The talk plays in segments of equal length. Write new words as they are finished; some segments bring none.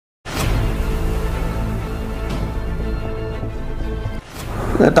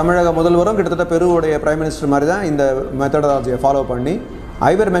தமிழக முதல்வரும் கிட்டத்தட்ட பெருவுடைய பிரைம் மினிஸ்டர் மாதிரி தான் இந்த மெத்தடாலஜியை ஃபாலோ பண்ணி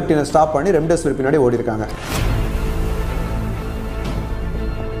ஐவர்மெக்டினை ஸ்டாப் பண்ணி ரெம்டெசிவிர் பின்னாடி ஓடி இருக்காங்க.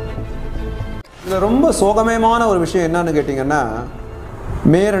 இதில் ரொம்ப சோகமயமான ஒரு விஷயம் என்னன்னு கேட்டிங்கன்னா,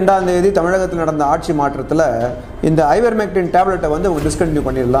 மே 2ஆம் தேதி தமிழகத்தில் நடந்த ஆட்சி மாற்றத்தில் இந்த ஐவர்மெக்டின் டேப்லெட்டை வந்து அவங்க டிஸ்கண்டினியூ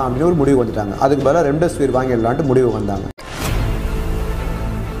பண்ணிடலாம் அப்படின்னு ஒரு முடிவு வந்துட்டாங்க. அதுக்கு பதிலாக ரெம்டெசிவிர் வாங்கிடலான்ட்டு முடிவு வந்தாங்க.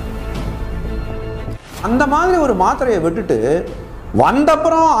 அந்த மாதிரி ஒரு மாத்திரையை விட்டுட்டு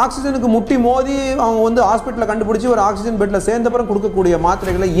வந்தப்புறம் ஆக்சிஜனுக்கு முட்டி மோதி அவங்க வந்து ஹாஸ்பிட்டலில் கண்டுபிடிச்சி ஒரு ஆக்சிஜன் பெட்டில் சேர்ந்தப்புறம் கொடுக்கக்கூடிய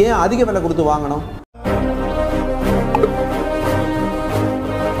மாத்திரைகளை ஏன் அதிக விலை கொடுத்து வாங்கணும்?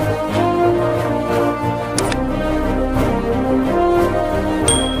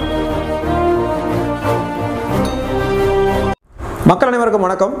 மக்கள் அனைவருக்கும்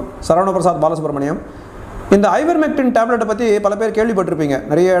வணக்கம். சரவண பிரசாத் பாலசுப்ரமணியம். இந்த ஐவர்மெக்டின் டேப்லெட்டை பற்றி பல பேர் கேள்விப்பட்டிருப்பீங்க.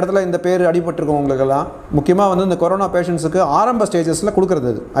 நிறைய இடத்துல இந்த பேர் அடிபட்டிருக்கும் உங்களுக்கெல்லாம். முக்கியமாக வந்து இந்த கொரோனா பேஷண்ட்ஸுக்கு ஆரம்ப ஸ்டேஜஸில் கொடுக்குறது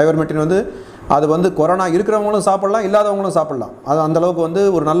அது ஐவர்மெக்டின் வந்து அது வந்து கொரோனா இருக்கிறவங்களும் சாப்பிட்லாம், இல்லாதவங்களும் சாப்பிட்லாம். அது அந்தளவுக்கு வந்து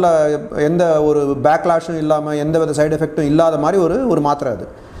ஒரு நல்ல எந்த ஒரு பேக்லாஷும் இல்லாமல் எந்த வித சைடு எஃபெக்ட்டும் இல்லாத மாதிரி ஒரு மாத்திரை அது.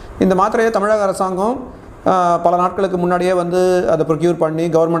 இந்த மாத்திரையை தமிழக அரசாங்கம் பல நாட்களுக்கு முன்னாடியே வந்து அதை ப்ரொக்யூர் பண்ணி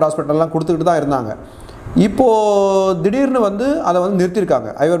கவர்மெண்ட் ஹாஸ்பிட்டல்லாம் கொடுத்துக்கிட்டு தான் இருந்தாங்க. இப்போது திடீர்னு வந்து அதை வந்து நிறுத்தியிருக்காங்க.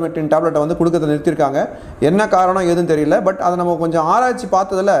 ஐவர்மெக்டின் டேப்லெட்டை வந்து கொடுக்கறத நிறுத்தியிருக்காங்க. என்ன காரணம் எதுவும் தெரியல. பட் அதை நம்ம கொஞ்சம் ஆராய்ச்சி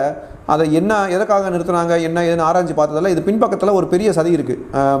பார்த்ததில் அதை எதற்காக நிறுத்தினாங்க ஏதுன்னு ஆராய்ச்சி பார்த்ததில் இது பின்பக்கத்தில் ஒரு பெரிய சதி இருக்குது.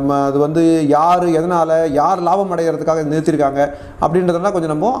 அது வந்து யார் எதனால் யார் லாபம் அடைகிறதுக்காக நிறுத்தியிருக்காங்க அப்படின்றதெல்லாம்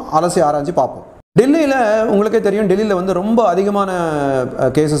கொஞ்சம் நம்ம அலசி ஆராய்ச்சி பார்ப்போம். டெல்லியில் உங்களுக்கே தெரியும், டெல்லியில் வந்து ரொம்ப அதிகமான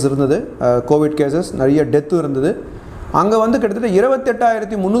கேசஸ் இருந்தது, கோவிட் கேசஸ், நிறைய டெத்தும் இருந்தது. அங்கே வந்து கிட்டத்தட்ட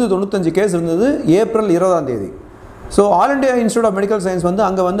 28,395 கேஸ் இருந்தது ஏப்ரல் 20ஆம் தேதி. So all India institute of medical science வந்து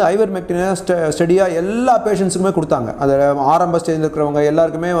அங்கே வந்து ஐவர்மெக்டினை ஸ்டடியாக எல்லா பேஷண்ட்ஸுக்குமே கொடுத்தாங்க. அது ஆரம்ப ஸ்டேஜில் இருக்கிறவங்க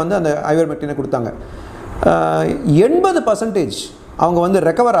எல்லாருக்குமே வந்து அந்த ஐவர்மெக்டினை கொடுத்தாங்க. 80% அவங்க வந்து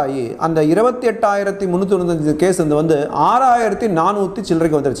ரெக்கவர் ஆகி அந்த 28,395 கேஸ் வந்து 6,400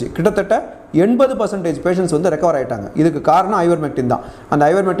 சில்லறைக்கு வந்துருச்சு. கிட்டத்தட்ட 80% பேஷண்ட்ஸ் வந்து ரெக்கவர் ஆகிட்டாங்க. இதுக்கு காரணம் ஐவர்மெக்டின் தான். அந்த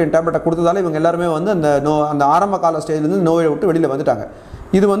ஐவர்மெக்டின் டேப்லெட்டை கொடுத்ததால இவங்க எல்லாருமே வந்து அந்த ஆரம்ப கால ஸ்டேஜ்லேருந்து நோயை விட்டு வெளியில் வந்துட்டாங்க.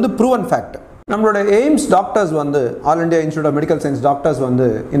 இது வந்து ப்ரூவன் ஃபேக்ட். நம்மளோட எய்ம்ஸ் டாக்டர்ஸ் வந்து all India institute of medical science doctors வந்து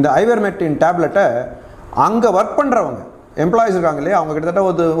இந்த ஐவர்மெக்டின் டேப்லெட்டை அங்கே ஒர்க் பண்ணுறவங்க எம்ப்ளாயிஸ் இருக்காங்க இல்லையா, அவங்க கிட்டத்தட்ட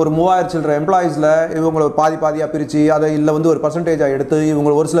ஒரு 3000 சில்லற எம்ப்ளாயிஸில் இவங்களை பாதியாக பிரித்து அதை இல்லை வந்து ஒரு பர்சன்டேஜாக எடுத்து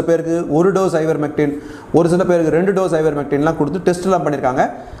இவங்க ஒரு சில பேருக்கு 1 டோஸ் ஐவர்மெக்டின், ஒரு சில பேருக்கு 2 டோஸ் ஐவர்மெக்டின்லாம் கொடுத்து டெஸ்ட்லாம் பண்ணியிருக்காங்க.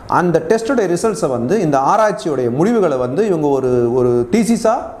 அந்த டெஸ்ட்டுடைய ரிசல்ட்ஸை வந்து இந்த ஆராய்ச்சியுடைய முடிவுகளை வந்து இவங்க ஒரு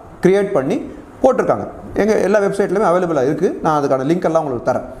தீசிஸாக க்ரியேட் பண்ணி போட்டிருக்காங்க. எங்கள் எல்லா வெப்சைட்லையுமே அவைலபிளாக இருக்குது. நான் அதுக்கான லிங்க் எல்லாம் உங்களுக்கு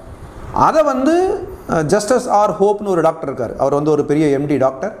தரேன். அதை வந்து ஜஸ்டிஸ் ஆர் ஹோப்னு ஒரு டாக்டர் இருக்கார். அவர் வந்து ஒரு பெரிய எம்டி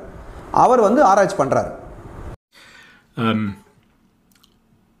டாக்டர். அவர் வந்து ஆராய்ச்சி பண்ணுறாரு.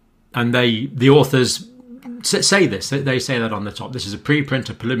 And the authors say this. They say that on the top. This is a preprint,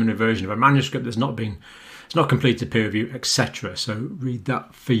 a preliminary version of a manuscript that's it's not completed peer review, etc. So read that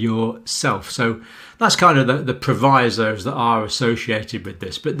for yourself. So that's kind of the provisos that are associated with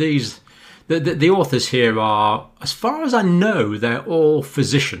this. But the authors here are, as far as I know, they're all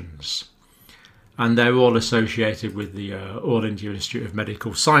physicians, and they're all associated with the All India Institute of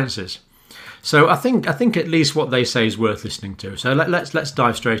Medical Sciences. So I think at least what they say is worth listening to. So let's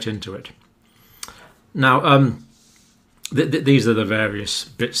dive straight into it. Now, these are the various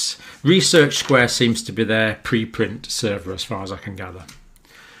bits. Research Square seems to be their preprint server, as far as I can gather.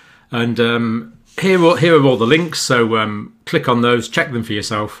 And here are all the links. So click on those, check them for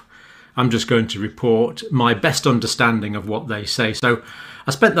yourself. I'm just going to report my best understanding of what they say. So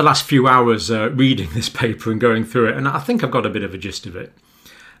I spent the last few hours reading this paper and going through it, and I think I've got a bit of a gist of it.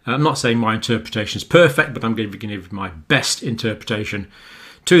 I'm not saying my interpretation is perfect, but I'm going to give my best interpretation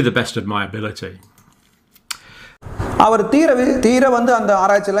to the best of my ability. அவர் தீர வந்து அந்த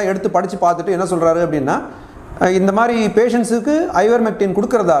ஆராய்ச்சியெல்லாம் எடுத்து படித்து பார்த்துட்டு என்ன சொல்கிறாரு அப்படின்னா, இந்த மாதிரி பேஷண்ட்ஸுக்கு ஐவர்மெக்டின்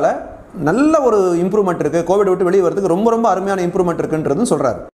கொடுக்கறதால நல்ல ஒரு இம்ப்ரூவ்மெண்ட் இருக்குது, கோவிட் விட்டு வெளியே வரதுக்கு ரொம்ப அருமையான இம்ப்ரூவ்மெண்ட் இருக்குன்றதுன்னு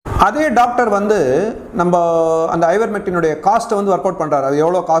சொல்கிறாரு. அதே டாக்டர் வந்து நம்ம அந்த ஐவர்மெக்டினுடைய காஸ்ட்டை வந்து ஒர்க் அவுட் பண்ணுறாரு. அது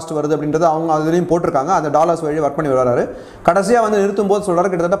எவ்வளோ காஸ்ட் வருது அப்படின்றது அவங்க அதுலேயும் போட்டிருக்காங்க. அந்த டாலர்ஸ் வழி ஒர்க் பண்ணி வர்றாரு. கடைசியாக வந்து நிறுத்தும் போது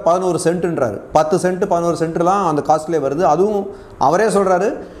சொல்கிறாரு கிட்டத்தட்ட 11 சென்ட்டுன்றாரு. 10 சென்ட் 11 சென்ட்லாம் அந்த காஸ்ட்லேயே வருது. அதுவும் அவரே சொல்கிறாரு,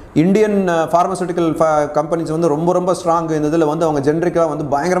 இந்தியன் ஃபார்மசூட்டிக்கல் கம்பெனிஸ் வந்து ரொம்ப ஸ்ட்ராங். இந்த இதில் வந்து அவங்க ஜென்ரிக்காக வந்து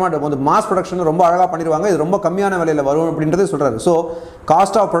பயங்கரமாக வந்து மாஸ் ப்ரொடக்ஷன் ரொம்ப அழகாக பண்ணிடுவாங்க. இது ரொம்ப கம்மியான விலையில் வரும் அப்படின்றதே சொல்கிறாரு. ஸோ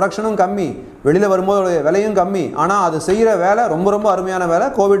காஸ்ட் ஆஃப் ப்ரொடக்ஷனும் கம்மி, வெளியில் வரும்போது விலையும் கம்மி, ஆனால் அது செய்கிற வேலை ரொம்ப அருமையான வேலை.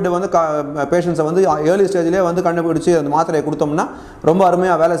 கோவிட் வந்து பேஷண்ட்ஸை வந்து ஏர்லி ஸ்டேஜ்லேயே வந்து கண்டுபிடிச்சி அந்த மாத்திரையை கொடுத்தோம்னா ரொம்ப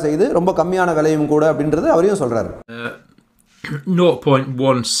அருமையாக வேலை செய்யுது, ரொம்ப கம்மியான விலையும் கூட அப்படின்றது அவரையும் சொல்கிறாரு.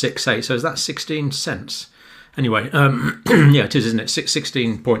 0.168, so is that 16 cents? Anyway, yeah, it is, isn't it?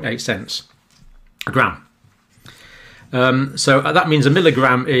 16.8 cents a gram. So that means a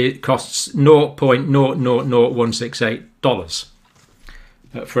milligram costs $0.000168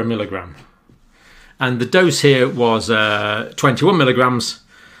 for a milligram. And the dose here was 21 milligrams.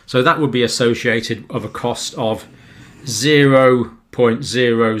 So that would be associated of a cost of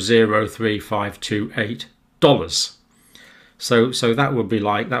 $0.003528. So that would be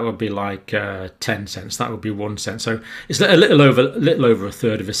like 10 cents. That would be 1 cent. So it's a little over a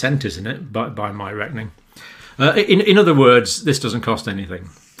third of a cent, isn't it? By my reckoning. In other words, this doesn't cost anything.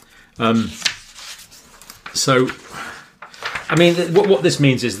 So, I mean, what this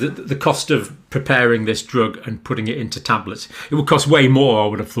means is that the cost of preparing this drug and putting it into tablets, it would cost way more, I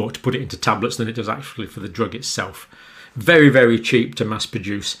would have thought, to put it into tablets than it does actually for the drug itself. Very, very cheap to mass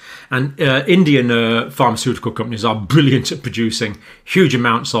produce. And Indian pharmaceutical companies are brilliant at producing huge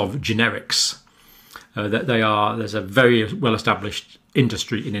amounts of generics. There's a very well-established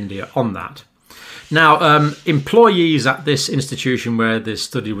industry in India on that. Now, employees at this institution where this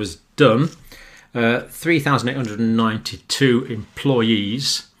study was done, 3,892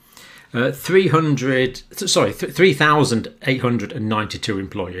 employees, 3,892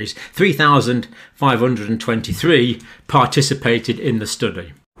 employees, 3,523 participated in the study.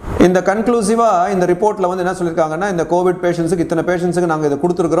 இந்த கன்க்ளூசிவாக இந்த ரிப்போர்ட்டில் வந்து என்ன சொல்லியிருக்காங்கன்னா, இந்த Covid பேஷண்ட்ஸுக்கு இத்தனை பேஷண்ட்ஸுக்கு நாங்கள் இதை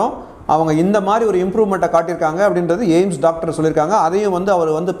கொடுத்துருக்குறோம், அவங்க இந்த மாதிரி ஒரு இம்ப்ரூவ்மெண்ட்டை காட்டியிருக்காங்க அப்படின்றது எய்ம்ஸ் டாக்டர் சொல்லியிருக்காங்க. அதையும் வந்து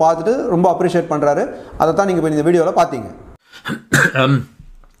அவர் வந்து பார்த்துட்டு ரொம்ப அப்ரிஷியேட் பண்ணுறாரு. அதை தான் நீங்கள் இந்த வீடியோவில் பார்த்தீங்க.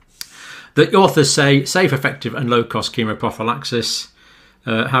 The authors say safe, effective and low-cost chemoprophylaxis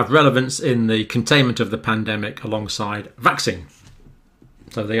have relevance in the containment of the pandemic alongside vaccine.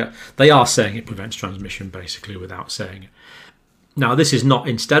 So they are saying it prevents transmission basically without saying it. Now, this is not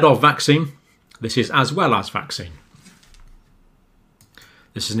instead of vaccine. This is as well as vaccine.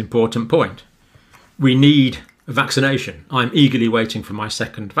 This is an important point. We need a vaccination. I'm eagerly waiting for my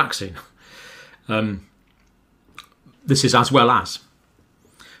second vaccine. This is as well as.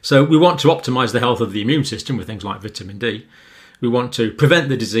 So we want to optimise the health of the immune system with things like vitamin D. We want to prevent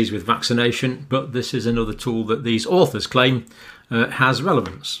the disease with vaccination, but this is another tool that these authors claim has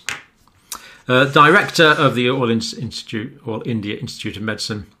relevance. Director of the All India Institute of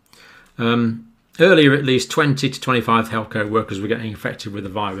Medicine. Earlier, at least 20 to 25 healthcare workers were getting infected with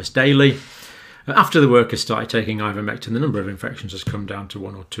the virus daily. After the workers started taking ivermectin, the number of infections has come down to 1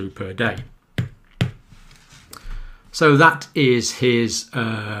 or 2 per day. So that is his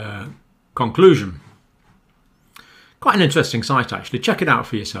conclusion. Quite an interesting site, actually. Check it out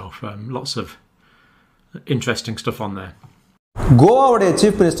for yourself. Lots of interesting stuff on there. கோவாவுடைய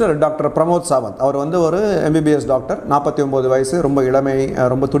chief minister doctor Pramod Sawant. அவர் வந்து ஒரு MBBS doctor, 49 வயசு, ரொம்ப இளமை,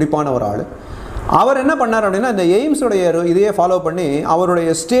 ரொம்ப துடிப்பான ஒரு ஆள். அவர் என்ன பண்ணார் அப்படின்னா, இந்த எய்ம்ஸுடைய இதையே ஃபாலோ பண்ணி அவருடைய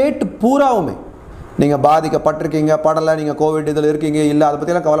ஸ்டேட் பூராவுமே நீங்கள் பாதிக்கப்பட்டிருக்கீங்க, படலை, நீங்கள் கோவிட் இதில் இருக்கீங்க இல்லை, அதை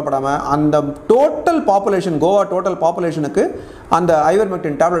பற்றியெல்லாம் கவலைப்படாமல் அந்த டோட்டல் பாப்புலேஷன், கோவா டோட்டல் பாப்புலேஷனுக்கு அந்த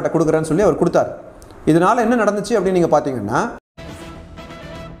ஐவர்மெக்டின் டேப்லெட்டை கொடுக்குறேன்னு சொல்லி அவர் கொடுத்தார். இதனால் என்ன நடந்துச்சு அப்படின்னு நீங்கள் பார்த்தீங்கன்னா,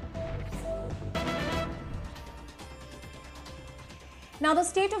 now the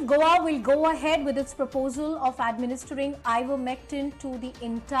state of Goa will go ahead with its proposal of administering ivermectin to the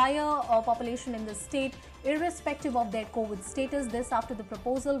entire population in the state, irrespective of their COVID status. This after the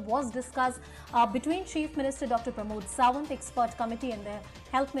proposal was discussed between Chief Minister Dr. Pramod Sawant, Expert Committee and the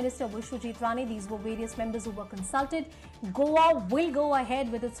Health Minister Vishwajit Rane. These were various members who were consulted. Goa will go ahead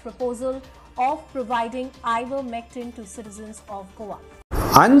with its proposal of providing ivermectin to citizens of Goa.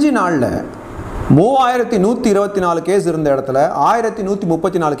 5 நாளில் 3124 case இருந்த இடத்துல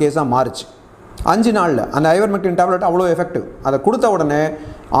 1134 கேஸாக மாறிச்சு. 5 நாளில் அந்த ivermectin tablet அவ்வளோ effective. அதை கொடுத்த உடனே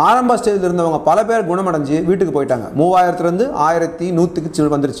ஆரம்ப ஸ்டேஜில் இருந்தவங்க பல பேர் குணமடைஞ்சு வீட்டுக்கு போயிட்டாங்க. 3000லேருந்து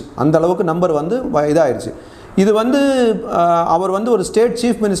 1100க்கு வந்துருச்சு. அந்த அளவுக்கு நம்பர் வந்து இதாகிடுச்சு. இது வந்து அவர் வந்து ஒரு ஸ்டேட்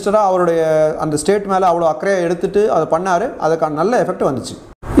சீஃப் மினிஸ்டராக அவருடைய அந்த ஸ்டேட் மேலே அவ்வளோ அக்கறையாக எடுத்துகிட்டு அதை பண்ணார். அதுக்கான நல்ல எஃபெக்ட் வந்துச்சு.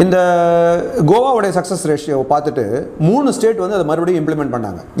 இந்த கோவாவுடைய சக்ஸஸ் ரேஷியோவை பார்த்துட்டு 3 ஸ்டேட் வந்து அதை மறுபடியும் இம்ப்ளிமெண்ட்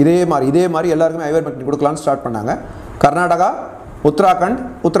பண்ணாங்க. இதே மாதிரி எல்லாருக்குமே ஐவர்மெக்டின் கொடுக்கலான்னு ஸ்டார்ட் பண்ணாங்க. கர்நாடகா, உத்தராகண்ட்,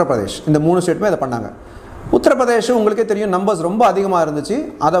 உத்தரப்பிரதேஷ், இந்த 3 ஸ்டேட்டுமே அதை பண்ணாங்க. உத்தரப்பிரதேஷ் உங்களுக்கே தெரியும், நம்பர்ஸ் ரொம்ப அதிகமாக இருந்துச்சு.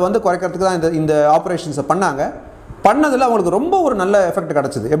 அதை வந்து குறைக்கிறதுக்கு தான் இந்த ஆப்ரேஷன்ஸை பண்ணாங்க. பண்ணதில் அவங்களுக்கு ரொம்ப ஒரு நல்ல எஃபெக்ட்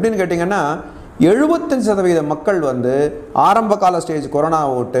கிடச்சிது. எப்படின்னு கேட்டிங்கன்னா, 75% மக்கள் வந்து ஆரம்ப கால ஸ்டேஜ்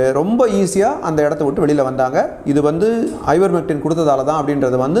கொரோனாவை விட்டு ரொம்ப ஈஸியாக அந்த இடத்த விட்டு வெளியில் வந்தாங்க. இது வந்து ஐவர்மெக்டின் கொடுத்ததால தான்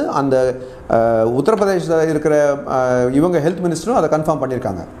அப்படின்றது வந்து அந்த உத்தரப்பிரதேசத்தில் இருக்கிற இவங்க ஹெல்த் மினிஸ்டரும் அதை கன்ஃபார்ம்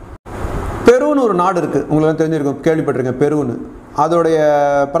பண்ணியிருக்காங்க. பெருன்னு ஒரு நாடு இருக்குது, உங்களுக்கு தெரிஞ்சிருக்கும், கேள்விப்பட்டிருக்கேன், பெருன்னு. அதோடைய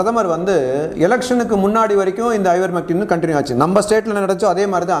பிரதமர் வந்து எலெக்ஷனுக்கு முன்னாடி வரைக்கும் இந்த ஐவர்மெக்டின் கண்டினியூ ஆச்சு. நம்ம ஸ்டேட்டில் நடந்துச்சோ அதே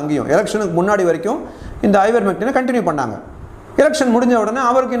மாதிரி தான் அங்கேயும் எலெக்ஷனுக்கு முன்னாடி வரைக்கும் இந்த ஐவர்மெக்டினை கண்டினியூ பண்ணாங்க. எலெக்ஷன் முடிஞ்ச உடனே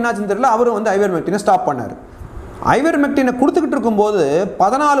அவருக்கு என்னாச்சுன்னு தெரியல, அவரும் வந்து ஐவர்மெக்டினை ஸ்டாப் பண்ணார். ஐவர்மெக்டினை கொடுத்துக்கிட்டு இருக்கும்போது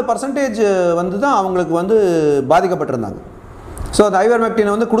 14% வந்து தான் அவங்களுக்கு வந்து பாதிக்கப்பட்டிருந்தாங்க. ஸோ அந்த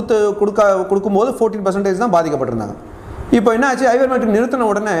ஐவர்மெக்டினை வந்து கொடுக்கும்போது 14% தான் பாதிக்கப்பட்டிருந்தாங்க. இப்போ என்ன ஆச்சு, ஐவர்மெக்டின் நிறுத்தின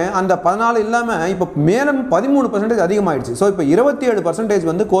உடனே அந்த 14 இல்லாமல் இப்போ மேலும் 13% அதிகமாகிடுச்சு. ஸோ இப்போ 27%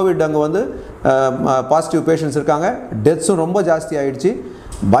 வந்து கோவிட் அங்கே வந்து பாசிட்டிவ் பேஷண்ட்ஸ் இருக்காங்க. டெத்ஸும் ரொம்ப ஜாஸ்தி ஆகிடுச்சு.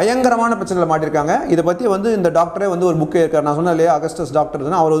 பயங்கரமான பிரச்சனையில் மாட்டிருக்காங்க. இதை பற்றி வந்து இந்த டாக்டரே வந்து ஒரு புக்கே இருக்கார். நான் சொன்னேன் இல்லையா, அகஸ்டஸ் டாக்டர்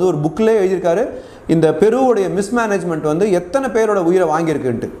தான். அவர் வந்து ஒரு புக்கிலே எழுதியிருக்காரு, இந்த பெருவுடைய மிஸ்மேனேஜ்மெண்ட் வந்து எத்தனை பேரோட உயிரை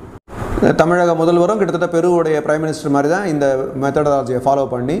வாங்கியிருக்குன்ட்டு. தமிழக முதல்வரும் கிட்டத்தட்ட பெருவுடைய பிரைம் மினிஸ்டர் மாதிரி தான் இந்த மெத்தடாலஜியை ஃபாலோ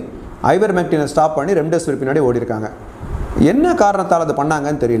பண்ணி ஐவர்மெக்டினை ஸ்டாப் பண்ணி ரெம்டெசிவிர் பின்னாடி ஓடி இருக்காங்க. என்ன காரணத்தால் அது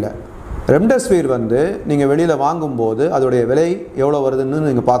பண்ணாங்கன்னு தெரியல. ரெம்டெசிவிர் வந்து நீங்கள் வெளியில் வாங்கும்போது அதோடைய விலை எவ்வளோ வருதுன்னு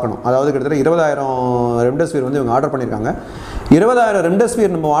நீங்கள் பார்க்கணும். அதாவது கிட்டத்தட்ட 20,000 ரெம்டெசிவிர் வந்து இவங்க ஆர்டர் பண்ணியிருக்காங்க. 20,000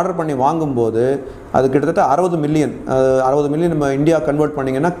 ரெம்டெசிவிர் நம்ம ஆர்டர் பண்ணி வாங்கும்போது அது கிட்டத்தட்ட 60 மில்லியன் நம்ம இந்தியா கன்வெர்ட்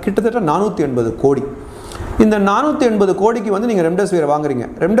பண்ணிங்கன்னா கிட்டத்தட்ட 480 கோடி. இந்த 480 கோடிக்கு வந்து நீங்கள் ரெம்டெசிவிரை வாங்குறீங்க.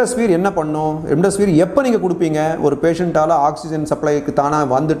 ரெம்டெசிவிர் என்ன பண்ணும், ரெம்டெசிவிர் எப்போ நீங்கள் கொடுப்பீங்க, ஒரு பேஷண்ட்டால் ஆக்சிஜன் சப்ளைக்கு தானாக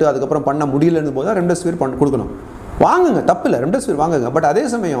வந்துட்டு அதுக்கப்புறம் பண்ண முடியலன்னு போது தான் ரெம்டெசிவிர் கொடுக்கணும். வாங்குங்க, தப்பு இல்லை, ரெம்டெசிவிர் வாங்குங்க. பட் அதே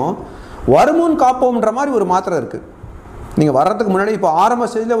சமயம் வருமுன் காப்போம்ன்ற மாதிரி ஒரு மாத்திரை இருக்குது. நீங்கள் வர்றதுக்கு முன்னாடி இப்போ ஆரம்ப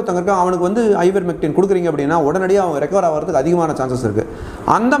ஸ்டேஜில் ஒருத்தங்க இருக்கான், அவனுக்கு வந்து ஐவர்மெக்டின் கொடுக்குறீங்க அப்படின்னா உடனடியாக அவன் ரெக்கவர் ஆகிறதுக்கு அதிகமான சான்சஸ் இருக்குது.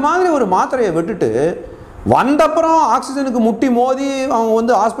 அந்த மாதிரி ஒரு மாத்திரையை விட்டுட்டு வந்தப்புறம் ஆக்சிஜனுக்கு முட்டி மோதி அவங்க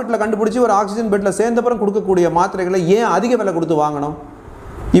வந்து ஹாஸ்பிட்டலில் கண்டுபிடிச்சி ஒரு ஆக்சிஜன் பெட்டில் சேர்ந்தப்புறம் கொடுக்கக்கூடிய மாத்திரைகளை ஏன் அதிக விலை கொடுத்து வாங்கணும்?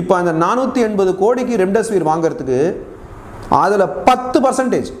 இப்போ அந்த 480 கோடிக்கு ரெம்டெசிவிர் வாங்குறதுக்கு அதில்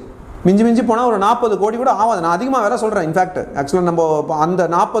 10% மிஞ்சி போனால் ஒரு 40 கோடி கூட ஆகாது. நான் அதிகமாக வேலை சொல்கிறேன். இன்ஃபேக்ட் ஆக்சுவலாக நம்ம அந்த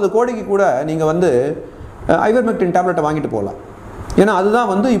 40 கோடிக்கு கூட நீங்கள் வந்து ஐவர்மெக்டின் டேப்லெட்டை வாங்கிட்டு போகலாம். ஏன்னா அதுதான்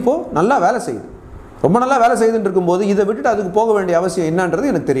வந்து இப்போது நல்லா வேலை செய்யுது, ரொம்ப நல்லா வேலை செய்யுதுன்னு இருக்கும்போது இதை விட்டுட்டு அதுக்கு போக வேண்டிய அவசியம்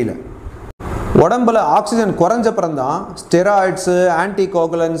என்னன்றது எனக்கு தெரியல. உடம்புல ஆக்சிஜன் குறைஞ்சப்புறம் தான் ஸ்டெராய்ட்ஸு,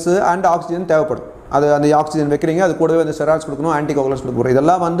 ஆன்டிகோகுலன்ஸு அண்ட் ஆக்சிஜன் தேவைப்படும். அந்த ஆக்சிஜன் வைக்கிறீங்க, அது கூடவே அந்த ஸ்டெராய்ட்ஸ் கொடுக்கணும், ஆன்டிகோகுலன்ஸ் கொடுக்கணும்.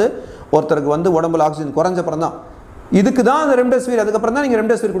 இதெல்லாம் வந்து ஒருத்தருக்கு வந்து உடம்புல ஆக்சிஜன் குறைஞ்சப்புறம் தான். இதுக்கு தான் அந்த ரெம்டெசிவிர், அதுக்கப்புறம் தான் நீங்கள்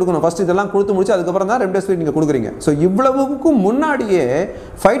ரெம்டெசிவிர் கொடுக்கணும். ஃபஸ்ட் இதெல்லாம் கொடுத்து முடிச்சு அதுக்கப்புறம் தான் ரெம்டெசிவிர் நீங்கள் கொடுக்குறீங்க. ஸோ இவ்வளவுக்கும் முன்னாடியே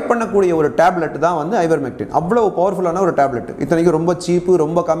ஃபைட் பண்ணக்கூடிய ஒரு டேப்லெட் தான் வந்து ஐவர்மெக்டின். அவ்வளோ பவர்ஃபுல்லான ஒரு டேப்லெட். இத்தனைக்கும் ரொம்ப சீப்பு,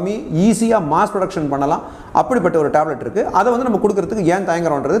 ரொம்ப கம்மி, ஈஸியாக மாஸ் ப்ரொடக்ஷன் பண்ணலாம். அப்படிப்பட்ட ஒரு டேப்லெட் இருக்குது. அதை வந்து நம்ம கொடுக்கறதுக்கு ஏன்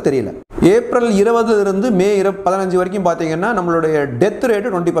தயங்குறோன்றது தெரியல. ஏப்ரல் 20 மே 15 வரைக்கும் பார்த்தீங்கன்னா நம்மளுடைய டெத்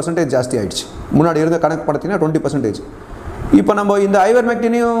ரேட்டு 20% ஜாஸ்தி ஆகிடுச்சு. முன்னாடி இருந்த கணக்கு பார்த்தீங்கன்னா 20%. இப்போ நம்ம இந்த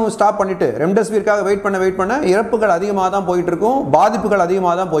ஐவர்மெக்டினையும் ஸ்டாப் பண்ணிவிட்டு ரெம்டெசிவிற்காக வெயிட் பண்ண இறப்புகள் அதிகமாக தான் போயிட்டு இருக்கும், பாதிப்புகள்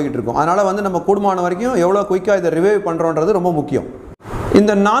அதிகமாக தான் போயிட்டு இருக்கும். அதனால் வந்து நம்ம கூடுமான வரைக்கும் எவ்வளோ குயிக்காக இதை ரிவைவ் பண்ணுறோன்றது ரொம்ப முக்கியம்.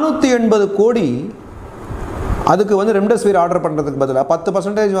 இந்த 480 கோடி அதுக்கு வந்து ரெம்டெசிவிர் ஆர்டர் பண்ணுறதுக்கு பதிலாக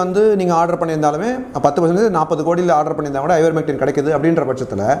 10% வந்து நீங்கள் ஆர்டர் பண்ணியிருந்தாலுமே 10% 40 கோடியில் ஆர்டர் பண்ணியிருந்தா கூட ஐவர்மெக்டின் கிடைக்குது. அப்படின்ற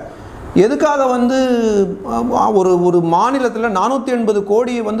பட்சத்தில் எதுக்காக வந்து ஒரு மாநிலத்தில் 480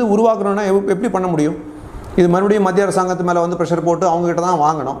 கோடி வந்து உருவாக்கணும்னா எப்படி பண்ண முடியும்? இது மறுபடியும் மத்திய அரசாங்கத்து மேலே வந்து ப்ரெஷர் போட்டு அவங்ககிட்ட தான்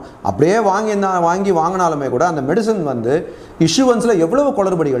வாங்கணும். அப்படியே வாங்கினாலுமே கூட அந்த மெடிசன் வந்து இஷ்யூவன்ஸில் எவ்வளவு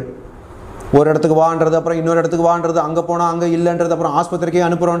குளறுபடிகள். ஒரு இடத்துக்கு வான்றது, அப்புறம் இன்னொரு இடத்துக்கு வான்றது, அங்கே போனால் அங்கே இல்லைன்றது, அப்புறம் ஆஸ்பத்திரிக்கே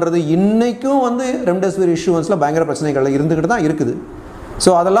அனுப்புகிறோன்றது. இன்றைக்கும் வந்து ரெம்டெசிவிர் இஷ்யூவன்ஸில் பயங்கர பிரச்சனைகள் இருந்துக்கிட்டு தான் இருக்குது.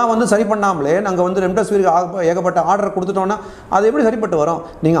 ஸோ அதெல்லாம் வந்து சரி பண்ணாமலே நாங்கள் வந்து ரெம்டெசிவிர் ஏகப்பட்ட ஆர்டர் கொடுத்துட்டோன்னா அது எப்படி சரிப்பட்டு வரும்?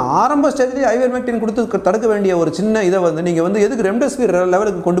 நீங்கள் ஆரம்ப ஸ்டேஜ்லேயே ஐவர்மெக்டின் கொடுத்து தடுக்க வேண்டிய ஒரு சின்ன இதை வந்து நீங்கள் வந்து எதுக்கு ரெம்டெசிவிர்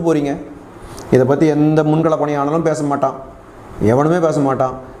லெவலுக்கு கொண்டு போகிறீங்க? இதை பற்றி எந்த முன்கள பணியானாலும் பேச மாட்டான், எவனுமே பேச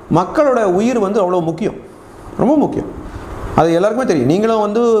மாட்டான். மக்களோட உயிர் வந்து அவ்வளோ முக்கியம், ரொம்ப முக்கியம். அது எல்லாருக்குமே தெரியும். நீங்களும்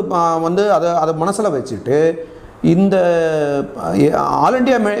வந்து அதை மனசில் வச்சுட்டு இந்த all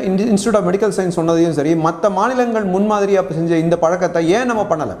India institute of medical science சொன்னதையும் சரி, மற்ற மாநிலங்கள் முன்மாதிரியாக செஞ்ச இந்த பழக்கத்தை ஏன் நம்ம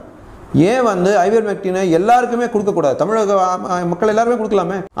பண்ணலை? ஏன் வந்து ஐவர்மெக்டினை எல்லாருக்குமே கொடுக்கக்கூடாது? தமிழக மக்கள் எல்லாருமே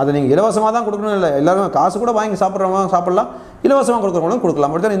கொடுக்கலாமே. அதை நீங்கள் இலவசமாக தான் கொடுக்கணும் இல்லை, எல்லாருமே காசு கூட வாங்கி சாப்பிட்றவங்க சாப்பிட்லாம், இலவசமாக கொடுக்குறவங்களும்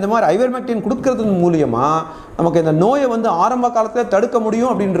கொடுக்கலாம். அப்படி தான் இந்த மாதிரி ஐவர்மெக்டின் கொடுக்கறது மூலியமாக நமக்கு இந்த நோயை வந்து ஆரம்ப காலத்தில் தடுக்க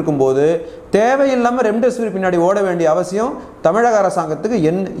முடியும் அப்படின்னு இருக்கும்போது தேவையில்லாமல் ரெம்டெசிவிர் பின்னாடி ஓட வேண்டிய அவசியம் தமிழக அரசாங்கத்துக்கு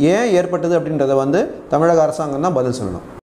ஏன் ஏற்பட்டது அப்படின்றத வந்து தமிழக அரசாங்கம் தான் பதில் சொல்லணும்.